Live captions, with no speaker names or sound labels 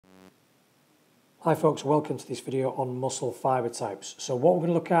Hi folks, welcome to this video on muscle fibre types. So what we're going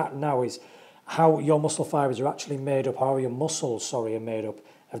to look at now is how your muscle fibres are actually made up, how your muscles, are made up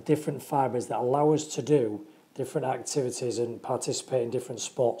of different fibres that allow us to do different activities and participate in different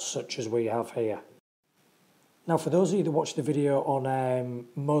sports such as we have here. Now for those of you that watched the video on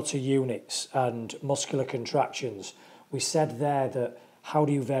motor units and muscular contractions, we said there that how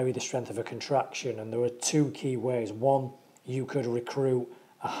do you vary the strength of a contraction, and there are two key ways. One, you could recruit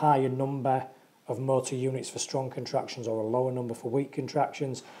a higher number of motor units for strong contractions or a lower number for weak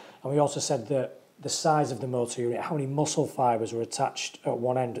contractions. And we also said that the size of the motor unit, how many muscle fibres are attached at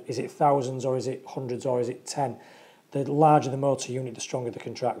one end, is it thousands or is it hundreds or is it 10? The larger the motor unit, the stronger the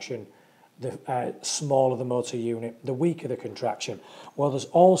contraction, the smaller the motor unit, the weaker the contraction. Well, there's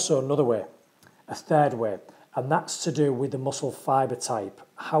also another way, a third way, and that's to do with the muscle fibre type.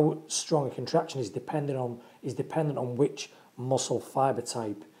 How strong a contraction is dependent on which muscle fibre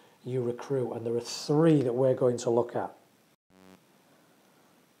type you recruit, and there are three that we're going to look at.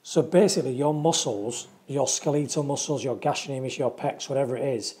 So basically your muscles, your skeletal muscles, your gastrocnemius, your pecs, whatever it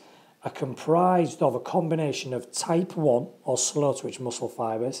is, are comprised of a combination of type 1 or slow twitch muscle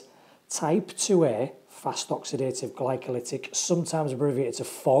fibres, type 2A, fast oxidative glycolytic, sometimes abbreviated to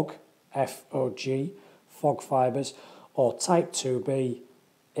FOG, F-O-G, FOG fibres, or type 2B,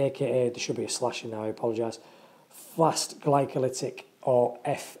 aka, there should be a slash in now, I apologise, fast glycolytic or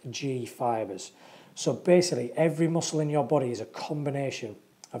FG fibres. So basically every muscle in your body is a combination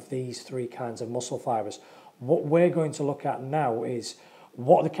of these three kinds of muscle fibres. What we're going to look at now is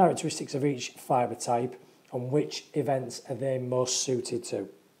what are the characteristics of each fibre type and which events are they most suited to.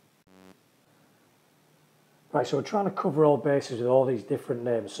 Right, so we're trying to cover all bases with all these different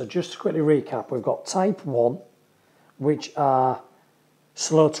names. So just to quickly recap, we've got type 1, which are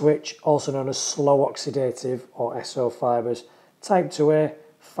slow twitch, also known as slow oxidative or SO fibres, type 2A,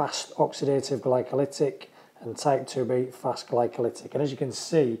 fast oxidative glycolytic, and type 2B, fast glycolytic. And as you can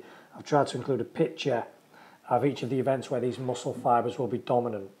see, I've tried to include a picture of each of the events where these muscle fibres will be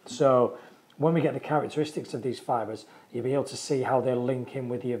dominant. So when we get the characteristics of these fibres, you'll be able to see how they link in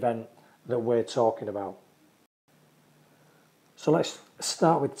with the event that we're talking about. So let's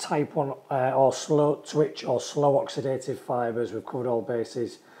start with type 1 or slow twitch or slow oxidative fibres. We've covered all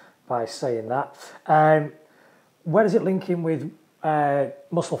bases by saying that. Where does it link in with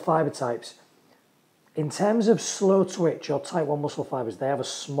muscle fibre types? In terms of slow twitch or type 1 muscle fibres, they have a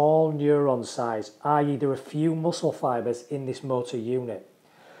small neuron size, i.e. there are few muscle fibres in this motor unit.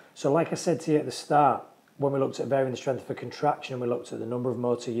 So like I said to you at the start, when we looked at varying the strength of a contraction and we looked at the number of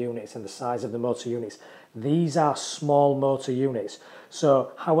motor units and the size of the motor units, these are small motor units.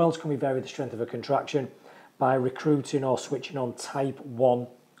 So how else can we vary the strength of a contraction? By recruiting or switching on type 1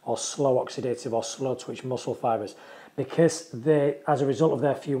 or slow oxidative or slow twitch muscle fibres, because they, as a result of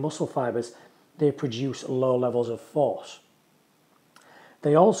their few muscle fibres, they produce low levels of force.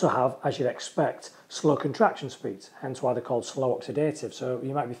 They also have, as you'd expect, slow contraction speeds, hence why they're called slow oxidative. So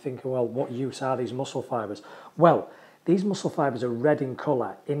you might be thinking, well, what use are these muscle fibres? Well, these muscle fibres are red in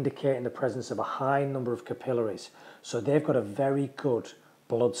colour, indicating the presence of a high number of capillaries. So they've got a very good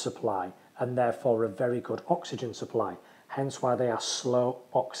blood supply and therefore a very good oxygen supply, hence why they are slow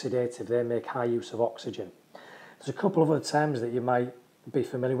oxidative. They make high use of oxygen. There's a couple of other terms that you might be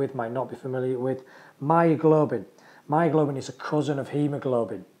familiar with, might not be familiar with. Myoglobin. Myoglobin is a cousin of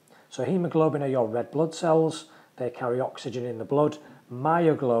hemoglobin. So hemoglobin are your red blood cells. They carry oxygen in the blood.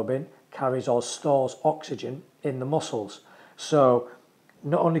 Myoglobin carries or stores oxygen in the muscles. So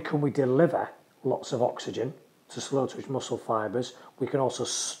not only can we deliver lots of oxygen to slow twitch muscle fibres, we can also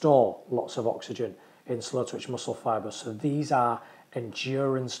store lots of oxygen in slow twitch muscle fibres. So these are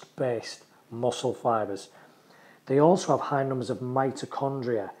endurance-based muscle fibres. They also have high numbers of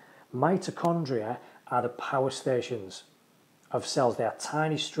mitochondria. Mitochondria are the power stations of cells. They are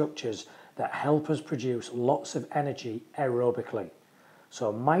tiny structures that help us produce lots of energy aerobically.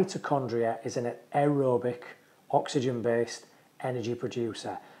 So mitochondria is an aerobic, oxygen-based energy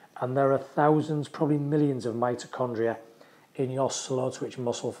producer. And there are thousands, probably millions of mitochondria in your slow twitch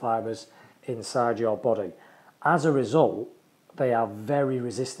muscle fibres inside your body. As a result, they are very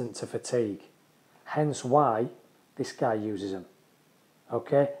resistant to fatigue. Hence why this guy uses them.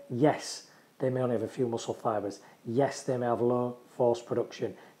 Okay? Yes, they may only have a few muscle fibres. Yes, they may have low force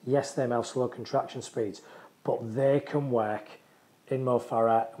production. Yes, they may have slow contraction speeds. But they can work in Mo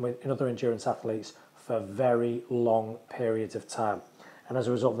Farah and in other endurance athletes for very long periods of time. And as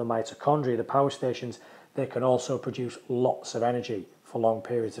a result of the mitochondria, the power stations, they can also produce lots of energy for long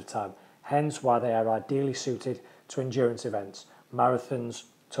periods of time. Hence why they are ideally suited to endurance events, marathons,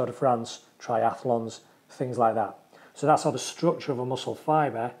 Tour de France, triathlons, things like that. So that's how the structure of a muscle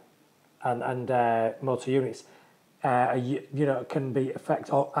fibre and motor units, can be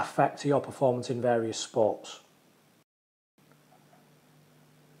affect your performance in various sports.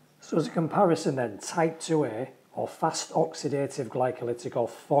 So as a comparison then, type 2A or fast oxidative glycolytic or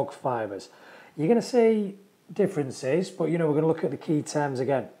FOG fibres, you're going to see differences, but we're going to look at the key terms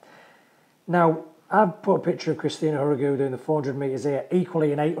again. Now, I've put a picture of Christina Hurrigu doing the 400 metres here.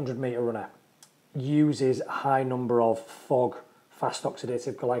 Equally, an 800 metre runner uses a high number of FOG, fast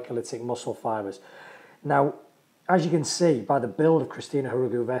oxidative glycolytic muscle fibres. Now, as you can see by the build of Christina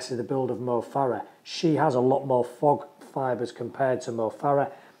Hurrigu versus the build of Mo Farah, she has a lot more FOG fibres compared to Mo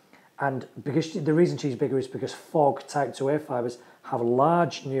Farah. And because the reason she's bigger is because FOG type 2A fibres have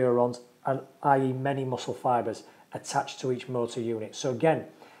large neurons, and i.e. many muscle fibres attached to each motor unit. So again,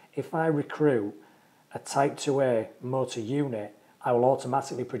 if I recruit a type 2A motor unit, I will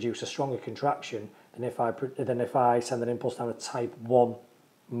automatically produce a stronger contraction than if I send an impulse down a type 1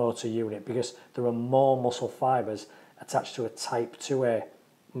 motor unit, because there are more muscle fibres attached to a type 2A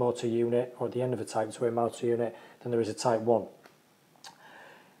motor unit, or at the end of a type 2A motor unit, than there is a type 1.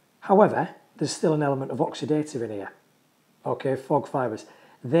 However, there's still an element of oxidative in here. Okay, FOG fibres.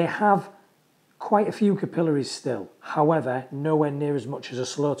 They have quite a few capillaries still, however, nowhere near as much as a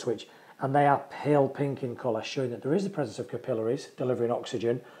slow twitch, and they are pale pink in colour, showing that there is the presence of capillaries delivering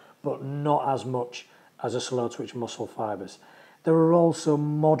oxygen, but not as much as a slow twitch muscle fibres. There are also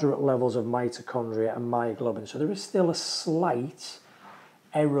moderate levels of mitochondria and myoglobin, so there is still a slight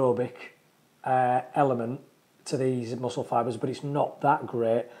aerobic element to these muscle fibres, but it's not that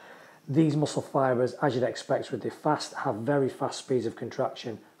great. These muscle fibres, as you'd expect with the fast, have very fast speeds of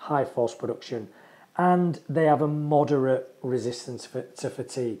contraction, high force production, and they have a moderate resistance to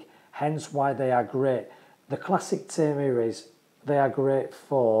fatigue, hence why they are great. The classic term here is they are great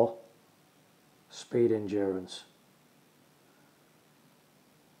for speed endurance,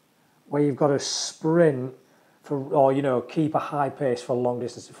 where you've got to sprint or keep a high pace for long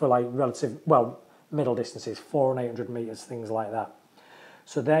distances, for like middle distances, 400 and 800 metres, things like that.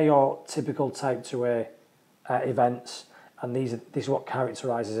 So they're your typical type 2A events, and this is what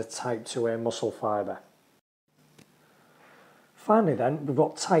characterises a type 2A muscle fibre. Finally then, we've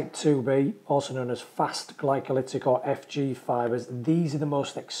got type 2B, also known as fast glycolytic or FG fibres. These are the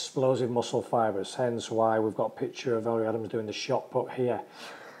most explosive muscle fibres, hence why we've got a picture of Valerie Adams doing the shot put here.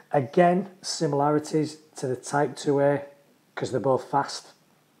 Again, similarities to the type 2A, because they're both fast,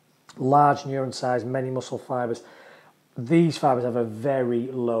 large neuron size, many muscle fibres. These fibres have a very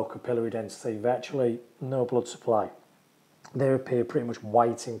low capillary density, virtually no blood supply. They appear pretty much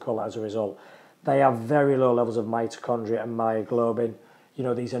white in colour as a result. They have very low levels of mitochondria and myoglobin.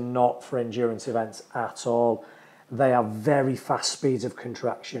 These are not for endurance events at all. They have very fast speeds of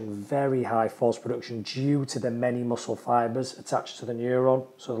contraction, very high force production due to the many muscle fibres attached to the neuron,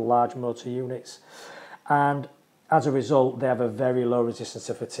 so the large motor units. And as a result, they have a very low resistance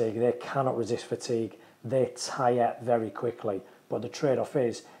to fatigue. They cannot resist fatigue. They tire very quickly, but the trade-off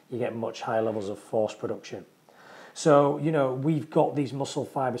is you get much higher levels of force production. So, we've got these muscle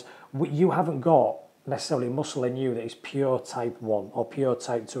fibres. You haven't got necessarily muscle in you that is pure type 1 or pure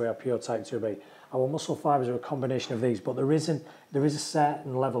type 2A or pure type 2B. Our muscle fibres are a combination of these, but there is a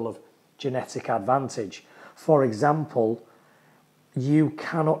certain level of genetic advantage. For example, you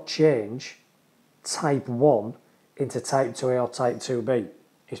cannot change type 1 into type 2A or type 2B.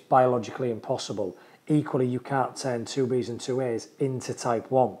 It's biologically impossible. Equally, you can't turn 2Bs and 2As into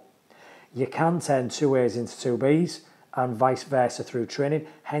type 1. You can turn 2As into 2Bs and vice versa through training,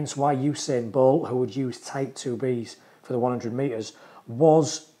 hence why Usain Bolt, who would use type 2Bs for the 100 metres,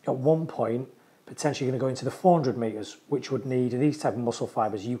 was at one point potentially going to go into the 400 metres, which would need these type of muscle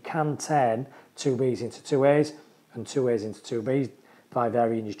fibres. You can turn 2Bs into 2As and 2As into 2Bs by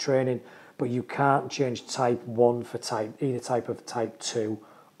varying your training, but you can't change type 1 for either type of type 2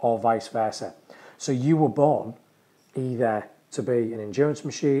 or vice versa. So you were born either to be an endurance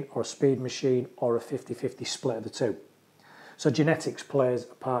machine or a speed machine or a 50-50 split of the two. So genetics plays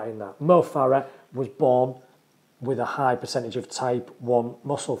a part in that. Mo Farah was born with a high percentage of type 1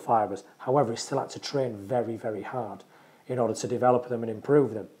 muscle fibres. However, he still had to train very, very hard in order to develop them and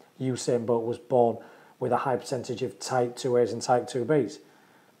improve them. Usain Bolt was born with a high percentage of type 2As and type 2Bs.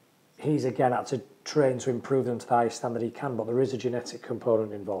 He's again had to train to improve them to the highest standard he can, but there is a genetic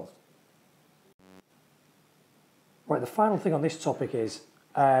component involved. Right, the final thing on this topic is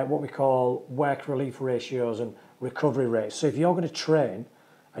what we call work relief ratios and recovery rates. So if you're going to train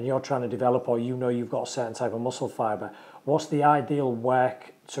and you're trying to develop, or you've got a certain type of muscle fibre, what's the ideal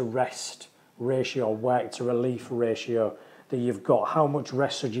work to rest ratio, work to relief ratio that you've got? How much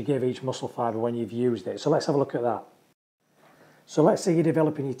rest should you give each muscle fibre when you've used it? So let's have a look at that. So let's say you're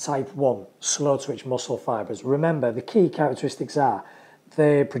developing your type 1 slow twitch muscle fibres. Remember, the key characteristics are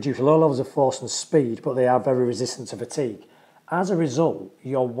they produce low levels of force and speed, but they are very resistant to fatigue. As a result,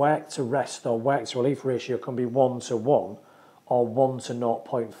 your work to rest or work to relief ratio can be 1 to 1 or 1 to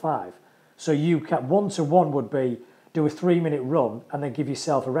 0.5. So you can 1 to 1 would be do a 3-minute run and then give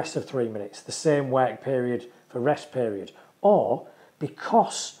yourself a rest of 3 minutes, the same work period for rest period. Or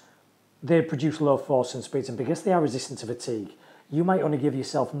because they produce low force and speed and because they are resistant to fatigue, you might only give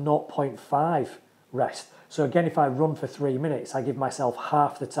yourself 0.5 rest. So again, if I run for 3 minutes, I give myself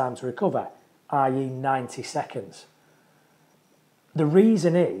half the time to recover, i.e. 90 seconds. The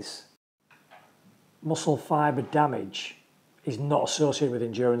reason is muscle fibre damage is not associated with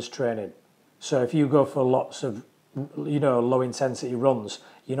endurance training. So if you go for lots of low intensity runs,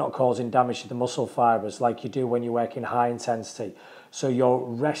 you're not causing damage to the muscle fibres like you do when you work in high intensity. So your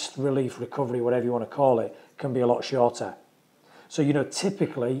rest, relief, recovery, whatever you want to call it, can be a lot shorter. So,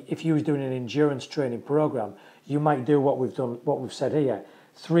 typically, if you was doing an endurance training program, you might do what we've said here,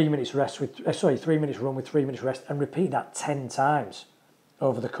 3 minutes rest with, 3 minutes run with 3 minutes rest, and repeat that 10 times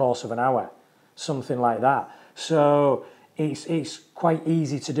over the course of an hour, something like that. So it's quite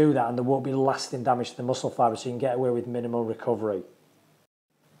easy to do that, and there won't be lasting damage to the muscle fibre, so you can get away with minimal recovery.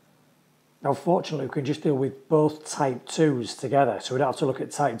 Now, fortunately, we can just deal with both type 2s together, so we don't have to look at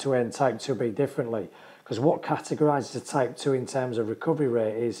type 2A and type 2B differently. Because what categorises a type 2 in terms of recovery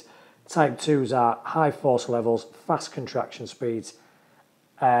rate is type 2s are high force levels, fast contraction speeds,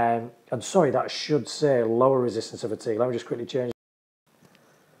 and sorry, that should say lower resistance to fatigue. Let me just quickly change.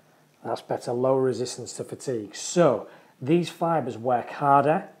 That's better, lower resistance to fatigue. So these fibres work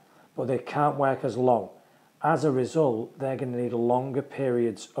harder, but they can't work as long. As a result, they're going to need longer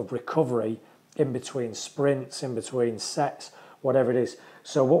periods of recovery in between sprints, in between sets, whatever it is.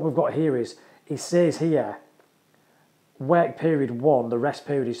 So what we've got here is, it says here, work period 1, the rest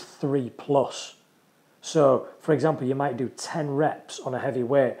period is 3+. So, for example, you might do 10 reps on a heavy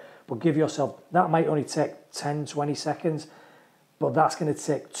weight, but give yourself, that might only take 10, 20 seconds, but that's going to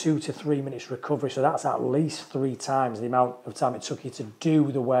take 2 to 3 minutes recovery. So that's at least 3 times the amount of time it took you to do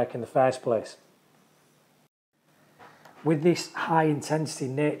the work in the first place. With this high intensity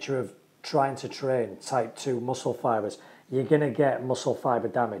nature of trying to train type 2 muscle fibres, you're going to get muscle fibre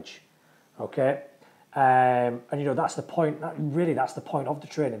damage. Okay, and that's the point. That's the point of the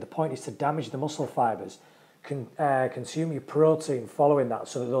training. The point is to damage the muscle fibres, consume your protein following that,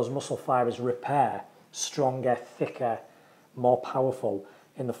 so that those muscle fibres repair stronger, thicker, more powerful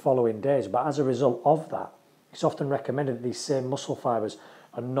in the following days. But as a result of that, it's often recommended that these same muscle fibres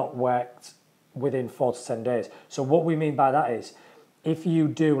are not worked within 4 to 10 days. So what we mean by that is, if you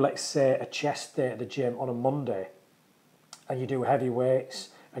do, let's say, a chest day at the gym on a Monday, and you do heavy weights,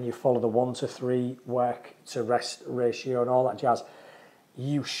 and you follow the 1 to 3 work to rest ratio and all that jazz,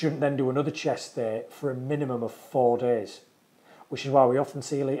 you shouldn't then do another chest day for a minimum of 4 days, which is why we often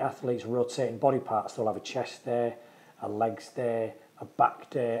see elite athletes rotating body parts. They'll have a chest day, a legs day, a back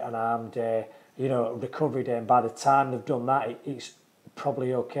day, an arm day, a recovery day, and by the time they've done that, it's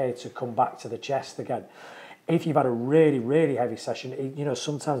probably okay to come back to the chest again. If you've had a really, really heavy session,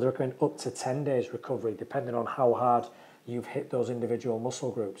 sometimes they recommend up to 10 days recovery, depending on how hard you've hit those individual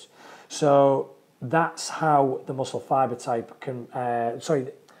muscle groups. So that's how the muscle fibre type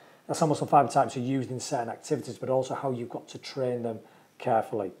that's how muscle fibre types are used in certain activities, but also how you've got to train them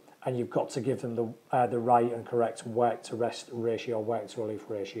carefully, and you've got to give them the right and correct work to rest ratio, work to relief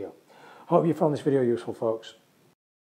ratio. Hope you found this video useful, folks.